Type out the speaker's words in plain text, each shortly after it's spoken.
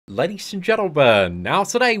Ladies and gentlemen, now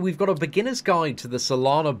today we've got a beginner's guide to the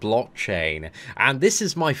Solana blockchain, and this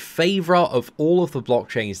is my favorite of all of the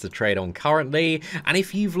blockchains to trade on currently. And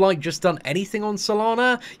if you've just done anything on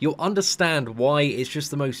Solana, you'll understand why it's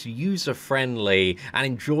just the most user-friendly and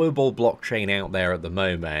enjoyable blockchain out there at the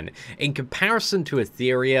moment. In comparison to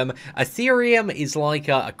Ethereum, Ethereum is like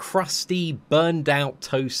a crusty, burned out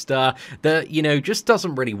toaster that, just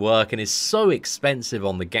doesn't really work and is so expensive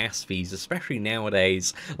on the gas fees, especially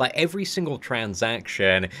nowadays. Like, every single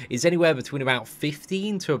transaction is anywhere between about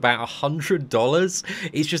 $15 to about $100.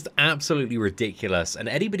 It's just absolutely ridiculous. And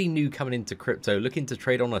anybody new coming into crypto looking to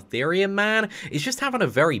trade on Ethereum, man, is just having a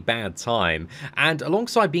very bad time. And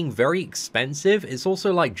alongside being very expensive, it's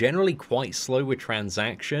also generally quite slow with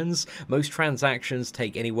transactions. Most transactions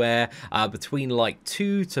take anywhere between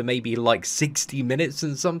 2 to maybe 60 minutes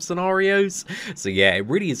in some scenarios. So yeah, it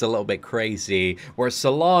really is a little bit crazy. Whereas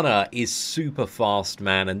Solana is super fast,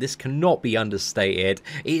 man, and this cannot be understated.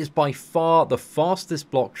 It is by far the fastest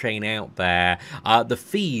blockchain out there. The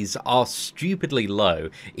fees are stupidly low.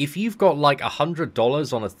 If you've got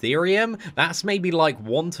 $100 on Ethereum, that's maybe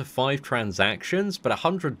 1 to 5 transactions, but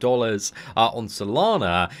 $100 on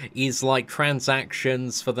Solana is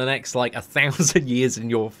transactions for the next 1,000 years in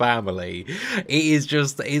your family.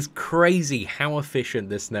 It's crazy how efficient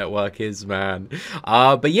this network is, man.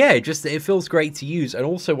 But yeah, it feels great to use. And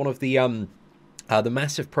also one of the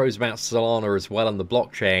massive pros about Solana as well on the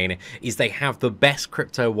blockchain is they have the best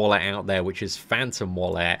crypto wallet out there, which is Phantom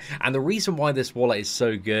Wallet. And the reason why this wallet is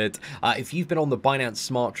so good, if you've been on the Binance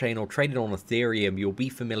Smart Chain or traded on Ethereum, you'll be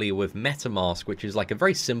familiar with MetaMask, which is a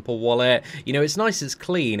very simple wallet. It's nice, it's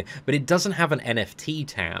clean, but it doesn't have an NFT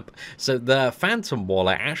tab. So the Phantom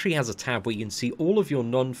Wallet actually has a tab where you can see all of your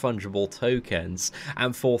non-fungible tokens.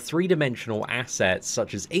 And for three-dimensional assets,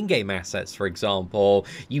 such as in-game assets, for example,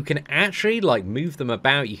 you can actually move them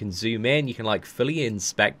about, you can zoom in, you can fully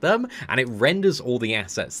inspect them, and it renders all the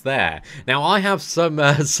assets there. Now I have some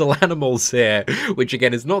Solanimals here, which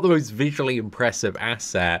again is not the most visually impressive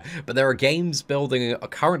asset, but there are games building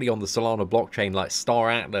currently on the Solana blockchain like Star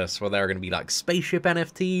Atlas, where there are going to be spaceship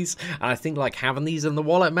NFTs, and I think having these in the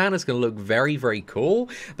wallet, man, is going to look very, very cool.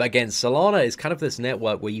 But again, Solana is kind of this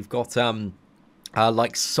network where you've got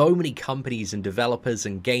so many companies and developers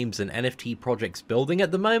and games and NFT projects building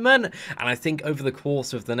at the moment. And I think over the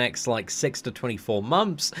course of the next 6 to 24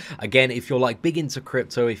 months, again, if you're big into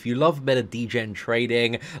crypto, if you love a bit of degen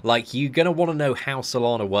trading, you're gonna want to know how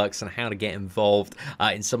Solana works and how to get involved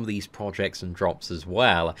in some of these projects and drops as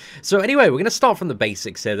well. So anyway, we're gonna start from the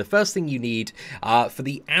basics here. The first thing you need for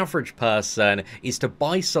the average person is to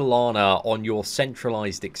buy Solana on your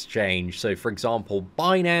centralized exchange. So for example,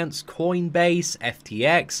 Binance, Coinbase,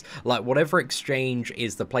 FTX, whatever exchange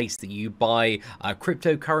is the place that you buy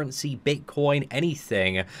cryptocurrency, Bitcoin,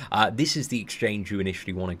 anything, this is the exchange you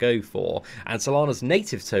initially want to go for. And Solana's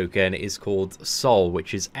native token is called SOL,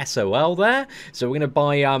 which is SOL there. So we're going to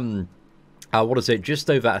buy what is it, just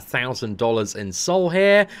over $1,000 in SOL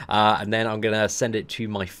here, and then I'm gonna send it to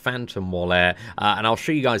my Phantom wallet, and I'll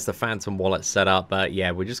show you guys the Phantom wallet setup. But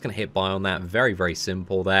yeah, we're just gonna hit buy on that. Very, very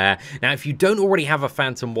simple there. Now, if you don't already have a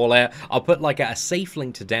Phantom wallet, I'll put a safe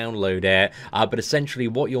link to download it, but essentially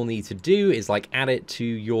what you'll need to do is add it to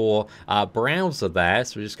your browser there.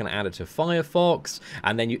 So we're just gonna add it to Firefox,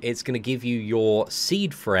 and then it's gonna give you your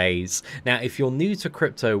seed phrase. Now, if you're new to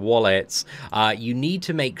crypto wallets, you need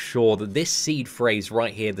to make sure that this seed phrase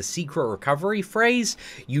right here, the secret recovery phrase,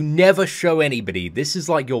 you never show anybody. This is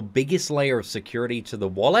your biggest layer of security to the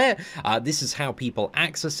wallet. This is how people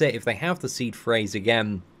access it. If they have the seed phrase,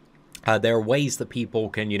 again, there are ways that people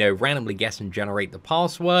can, randomly guess and generate the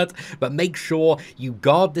password, but make sure you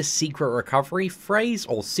guard this secret recovery phrase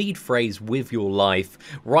or seed phrase with your life.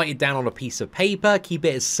 Write it down on a piece of paper, keep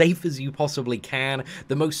it as safe as you possibly can.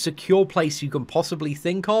 The most secure place you can possibly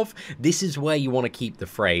think of, this is where you want to keep the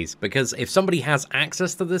phrase, because if somebody has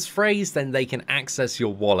access to this phrase, then they can access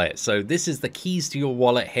your wallet. So this is the keys to your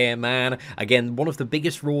wallet here, man. Again, one of the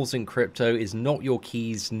biggest rules in crypto is not your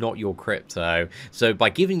keys, not your crypto. So by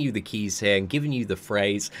giving you the keys here and giving you the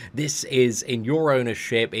phrase, this is in your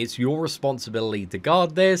ownership. It's your responsibility to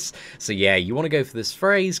guard this. So yeah, you want to go for this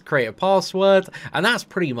phrase, create a password, and that's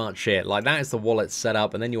pretty much it. That is the wallet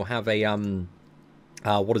setup, and then you'll have a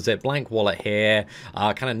what is it, blank wallet here,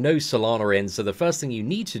 kind of no Solana in. So the first thing you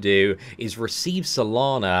need to do is receive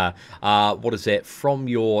Solana, what is it, from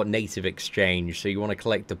your native exchange. So you want to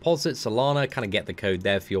collect deposit Solana, kind of get the code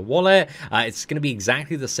there for your wallet. It's going to be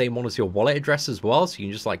exactly the same one as your wallet address as well. So you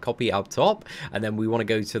can just like copy it up top. And then we want to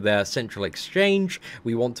go to the central exchange.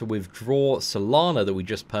 We want to withdraw Solana that we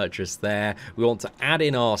just purchased there. We want to add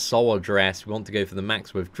in our Sol address. We want to go for the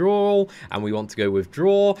max withdrawal, and we want to go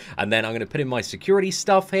withdraw. And then I'm going to put in my security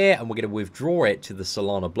stuff here, and we're going to withdraw it to the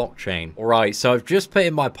Solana blockchain. All right, so I've just put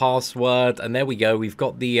in my password, and there we go. We've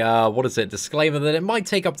got the what is it, disclaimer that it might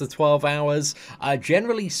take up to 12 hours.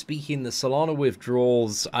 Generally speaking, the Solana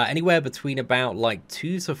withdrawals anywhere between about like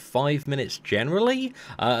 2 to 5 minutes generally,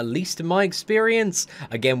 at least in my experience.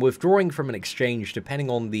 Again, withdrawing from an exchange, depending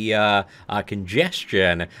on the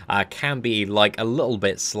congestion, can be like a little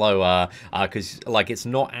bit slower, because like it's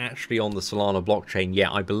not actually on the Solana blockchain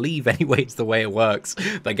yet, I believe. Anyway, it's the way it works.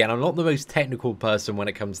 But again, I'm not the most technical person when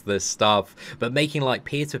it comes to this stuff, but making like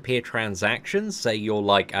peer-to-peer transactions, say you're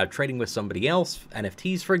like trading with somebody else,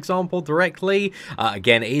 NFTs for example, directly,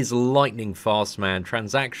 again, it is lightning fast, man.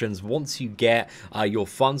 Transactions, once you get your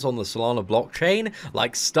funds on the Solana blockchain,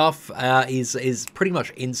 like stuff is pretty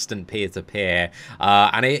much instant peer-to-peer,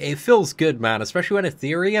 and it feels good, man, especially when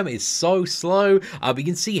Ethereum is so slow. But you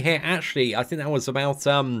can see here, actually, I think that was about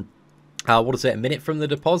what is it, a minute from the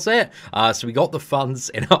deposit? So we got the funds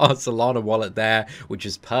in our Solana wallet there, which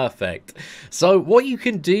is perfect. So what you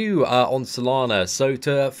can do on Solana, so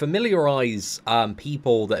to familiarize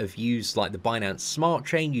people that have used like the Binance Smart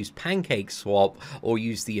Chain, used PancakeSwap, or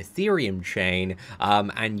used the Ethereum chain,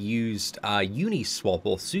 and used Uniswap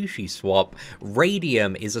or SushiSwap,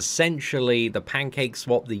 Radium is essentially the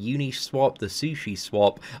PancakeSwap, the Uniswap, the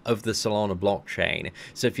SushiSwap of the Solana blockchain.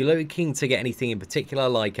 So if you're looking to get anything in particular,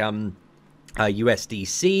 like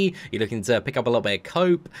USDC, you're looking to pick up a little bit of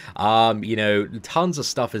COPE, you know, tons of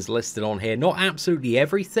stuff is listed on here. Not absolutely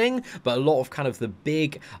everything, but a lot of kind of the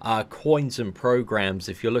big coins and programs,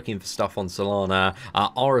 if you're looking for stuff on Solana,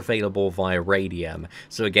 are available via Radium.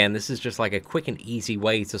 So again, this is just like a quick and easy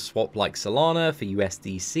way to swap like Solana for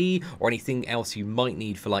USDC or anything else you might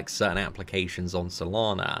need for like certain applications on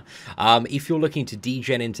Solana. If you're looking to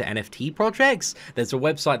degen into NFT projects, there's a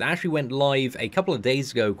website that actually went live a couple of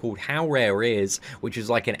days ago called How Rare Is, which is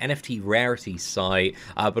like an NFT rarity site,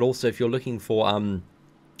 but also if you're looking for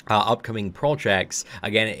upcoming projects,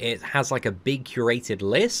 again, it has like a big curated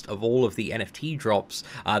list of all of the NFT drops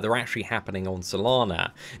that are actually happening on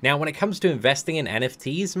Solana. Now, when it comes to investing in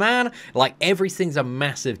NFTs, man, like everything's a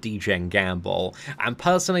massive degen gamble. And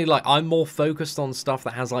personally, like I'm more focused on stuff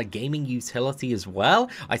that has like gaming utility as well.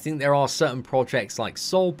 I think there are certain projects like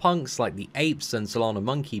Solpunks, like the Apes and Solana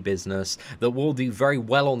Monkey business that will do very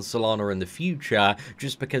well on Solana in the future,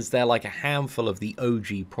 just because they're like a handful of the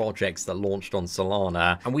OG projects that launched on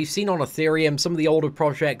Solana. And we've seen on Ethereum some of the older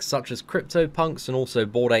projects such as CryptoPunks and also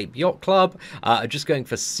Bored Ape Yacht Club are just going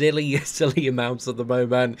for silly amounts at the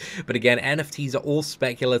moment. But again, NFTs are all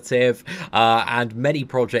speculative, and many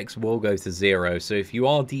projects will go to zero. So if you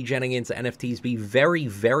are degenning into NFTs, be very,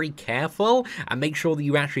 very careful and make sure that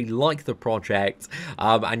you actually like the project,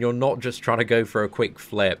 and you're not just trying to go for a quick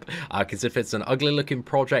flip. Because if it's an ugly looking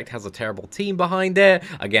project, has a terrible team behind it,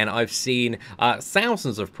 again, I've seen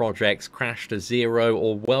thousands of projects crash to zero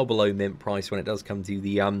or well below mint price when it does come to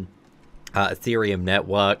the Ethereum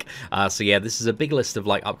network. So yeah, this is a big list of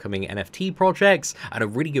like upcoming NFT projects and a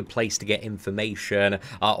really good place to get information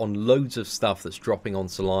on loads of stuff that's dropping on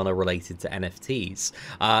Solana related to NFTs.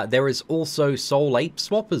 There is also Sol Ape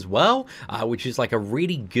Swap as well, which is like a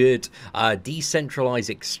really good decentralized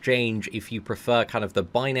exchange if you prefer kind of the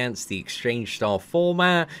Binance, the exchange style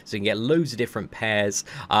format, so you can get loads of different pairs.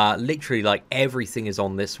 Literally like everything is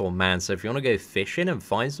on this one, man. So if you want to go fishing and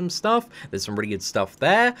find some stuff, there's some really good stuff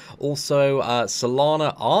there. Also,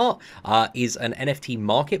 Solana Art is an NFT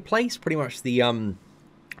marketplace, pretty much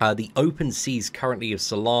the open seas currently of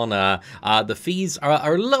Solana. The fees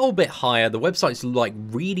are a little bit higher. The website's like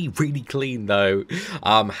really, really clean though.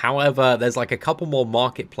 However, there's like a couple more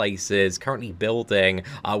marketplaces currently building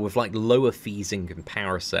with like lower fees in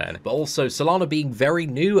comparison. But also Solana being very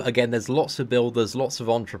new, again, there's lots of builders, lots of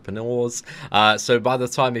entrepreneurs. So by the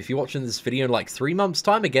time, if you're watching this video in like 3 months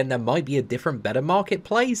time, again, there might be a different, better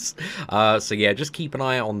marketplace. So yeah, just keep an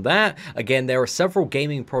eye out on that. Again, there are several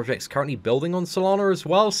gaming projects currently building on Solana as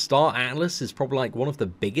well. Star Atlas is probably like one of the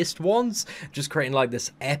biggest ones, just creating like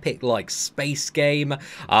this epic like space game.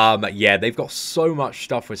 Yeah, they've got so much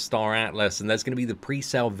stuff with Star Atlas, and there's going to be the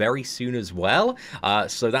pre-sale very soon as well.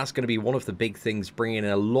 So that's going to be one of the big things, bringing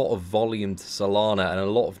in a lot of volume to Solana and a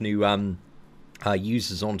lot of new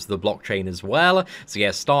users onto the blockchain as well. So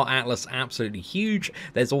yeah, Star Atlas, absolutely huge.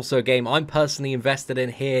 There's also a game I'm personally invested in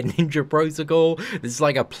here, Ninja Protocol. This is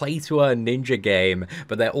like a play-to-earn ninja game,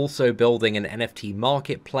 but they're also building an NFT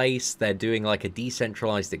marketplace. They're doing like a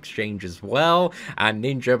decentralized exchange as well. And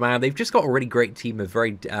Ninja, man, they've just got a really great team of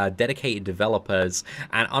very dedicated developers.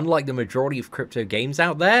 And unlike the majority of crypto games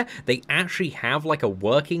out there, they actually have like a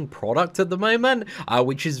working product at the moment,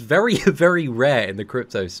 which is very, very rare in the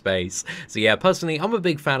crypto space. So yeah, personally, I'm a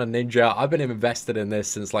big fan of Ninja. I've been invested in this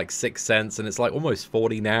since like 6 cents, and it's like almost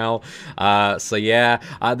 40 now. So yeah,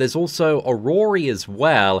 there's also Aurori as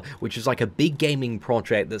well, which is like a big gaming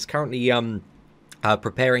project that's currently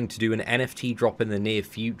preparing to do an NFT drop in the near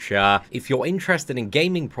future. If you're interested in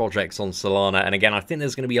gaming projects on Solana, and again, I think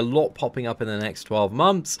there's going to be a lot popping up in the next 12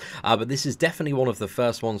 months, but this is definitely one of the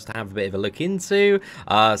first ones to have a bit of a look into.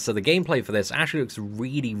 So the gameplay for this actually looks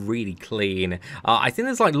really, really clean. I think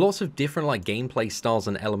there's like lots of different like gameplay styles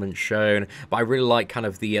and elements shown, but I really like kind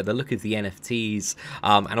of the look of the NFTs,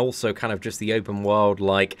 and also kind of just the open world,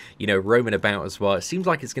 like, you know, roaming about as well. It seems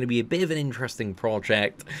like it's going to be a bit of an interesting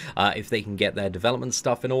project if they can get their development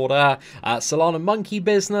stuff in order. Solana Monkey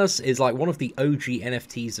Business is like one of the OG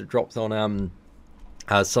NFTs that dropped on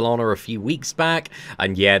Solana a few weeks back,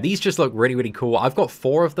 and yeah, these just look really, really cool. I've got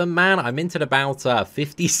 4 of them, man. I minted about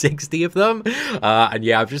 50, 60 of them, and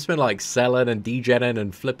yeah, I've just been like selling and degenning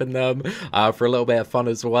and flipping them for a little bit of fun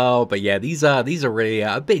as well. But yeah, these are really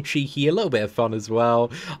a bit cheeky, a little bit of fun as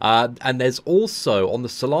well. And there's also on the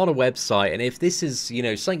Solana website, and if this is, you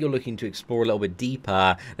know, something you're looking to explore a little bit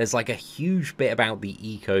deeper, there's like a huge bit about the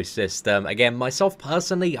ecosystem. Again, myself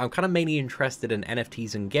personally, I'm kind of mainly interested in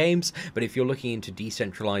NFTs and games, but if you're looking into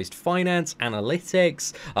decentralized finance,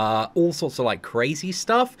 analytics, all sorts of like crazy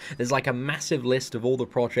stuff, there's like a massive list of all the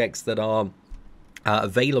projects that are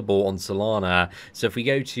available on Solana. So if we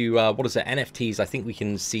go to what is it, NFTs, I think we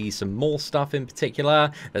can see some more stuff in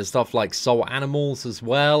particular. There's stuff like soul animals as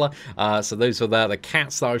well. So those are the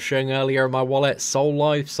cats that I was showing earlier in my wallet. Soul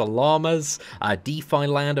Life, Solamas, DeFi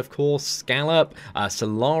Land, of course, Scallop,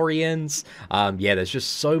 Solarians. Yeah, there's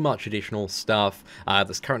just so much additional stuff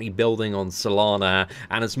that's currently building on Solana.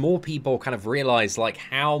 And as more people kind of realize like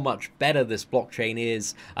how much better this blockchain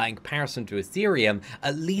is in comparison to Ethereum,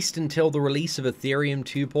 at least until the release of Ethereum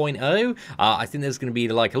 2.0, I think there's going to be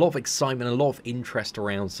like a lot of excitement, a lot of interest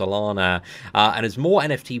around Solana, and as more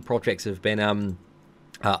NFT projects have been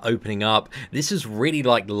opening up, this has really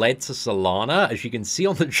like led to Solana, as you can see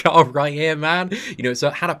on the chart right here, man. You know, so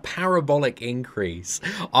it had a parabolic increase.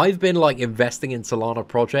 I've been like investing in Solana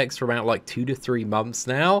projects for about like 2 to 3 months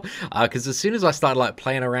now, because as soon as I started like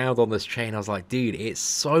playing around on this chain, I was like, dude, it's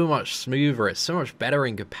so much smoother, it's so much better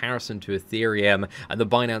in comparison to Ethereum and the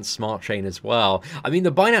Binance Smart Chain as well. I mean,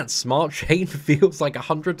 the Binance Smart Chain feels like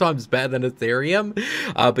 100 times better than Ethereum,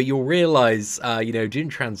 but you'll realize, you know, doing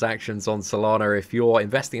transactions on Solana, if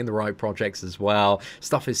you're investing in the right projects as well,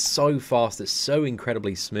 stuff is so fast, it's so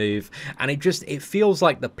incredibly smooth, and it feels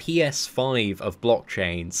like the PS5 of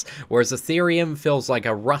blockchains, whereas Ethereum feels like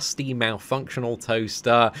a rusty, malfunctional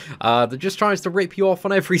toaster that just tries to rip you off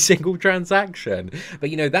on every single transaction. But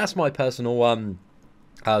you know, that's my personal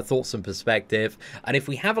thoughts and perspective. And if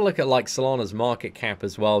we have a look at like Solana's market cap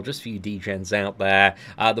as well, just for you degens out there,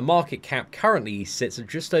 the market cap currently sits at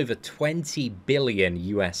just over 20 billion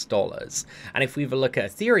US dollars. And if we have a look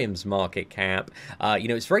at Ethereum's market cap, you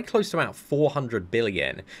know, it's very close to about 400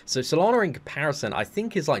 billion. So Solana in comparison, I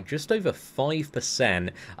think, is like just over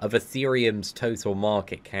 5% of Ethereum's total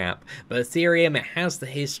market cap. But Ethereum, it has the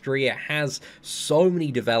history, it has so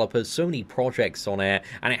many developers, so many projects on it,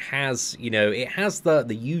 and it has, you know, it has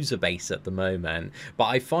the user base at the moment. But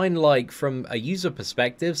I find like from a user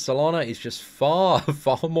perspective, Solana is just far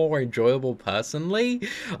more enjoyable personally.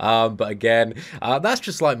 But again, that's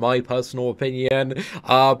just like my personal opinion.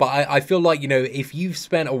 But I feel like, you know, if you've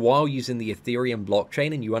spent a while using the Ethereum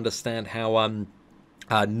blockchain and you understand how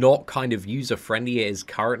not kind of user-friendly it is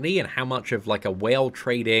currently, and how much of like a whale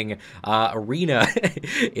trading arena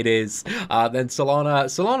it is, then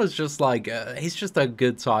Solana's just like, it's just a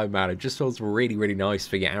good time, man. It just feels really, really nice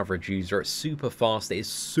for your average user. It's super fast, it is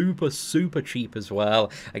super cheap as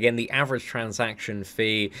well. Again, the average transaction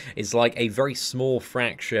fee is like a very small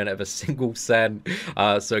fraction of a single cent.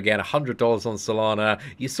 So again, $100 on Solana,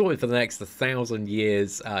 you sort it for the next 1,000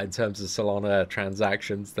 years in terms of Solana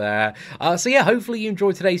transactions there. So yeah, hopefully you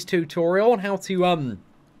enjoyed today's tutorial on how to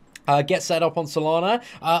get set up on Solana,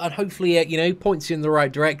 and hopefully it, you know, points you in the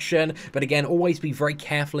right direction. But again, always be very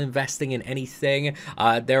careful investing in anything.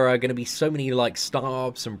 There are going to be so many like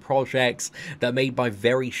startups and projects that are made by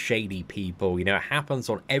very shady people. You know, it happens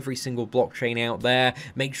on every single blockchain out there.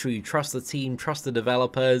 Make sure you trust the team, trust the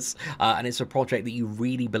developers, and it's a project that you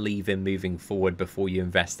really believe in moving forward before you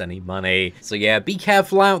invest any money. So yeah, be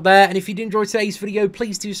careful out there. And if you did enjoy today's video,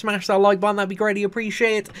 please do smash that like button. That'd be greatly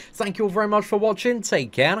appreciated. Thank you all very much for watching.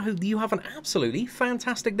 Take care, and I hope you have an absolutely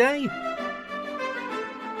fantastic day.